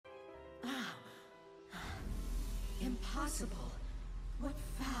possible? What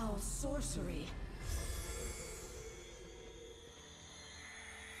foul sorcery?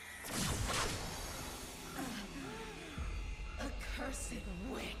 Accursed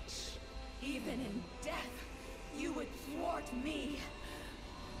witch! Even in death, you would thwart me!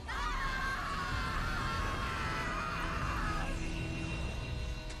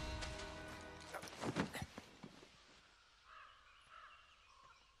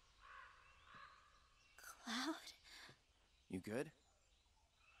 Cloud? You good?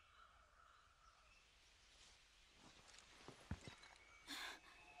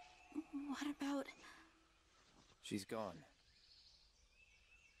 What about... She's gone.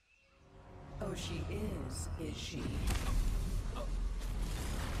 Oh, she is she?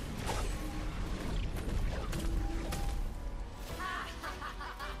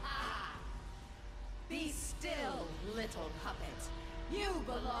 Be still, little puppet. You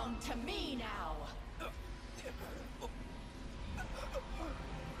belong to me now.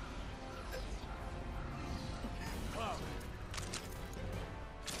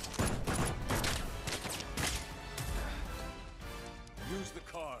 Use the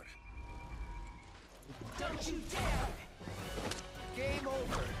card. Don't you dare! Game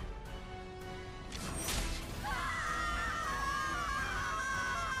over!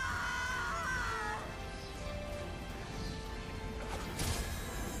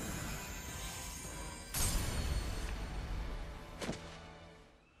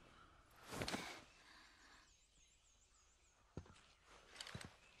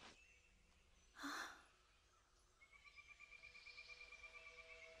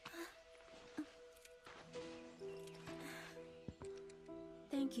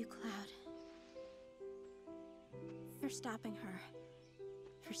 Thank you, Cloud. For stopping her.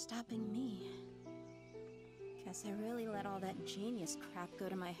 For stopping me. Guess I really let all that genius crap go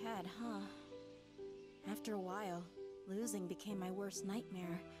to my head, huh? After a while, losing became my worst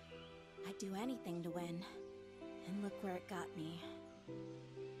nightmare. I'd do anything to win. And look where it got me.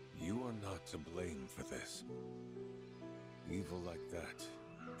 You are not to blame for this. Evil like that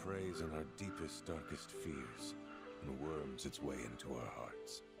preys on our deepest, darkest fears and worms its way into our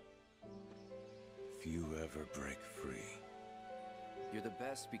hearts. Few ever break free. You're the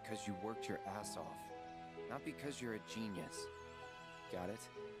best because you worked your ass off. Not because you're a genius. Got it?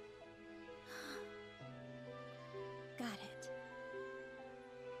 Got it.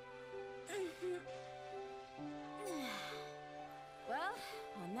 Well,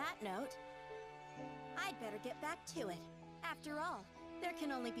 on that note, I'd better get back to it. After all, there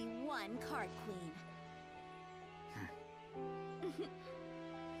can only be one card queen.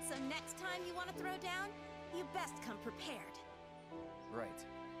 So next time you want to throw down, you best come prepared. Right.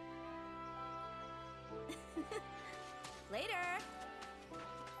 Later!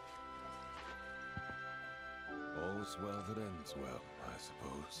 All's well that ends well, I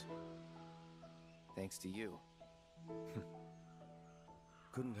suppose. Thanks to you.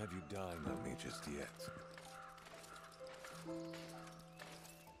 Couldn't have you dying on me just yet.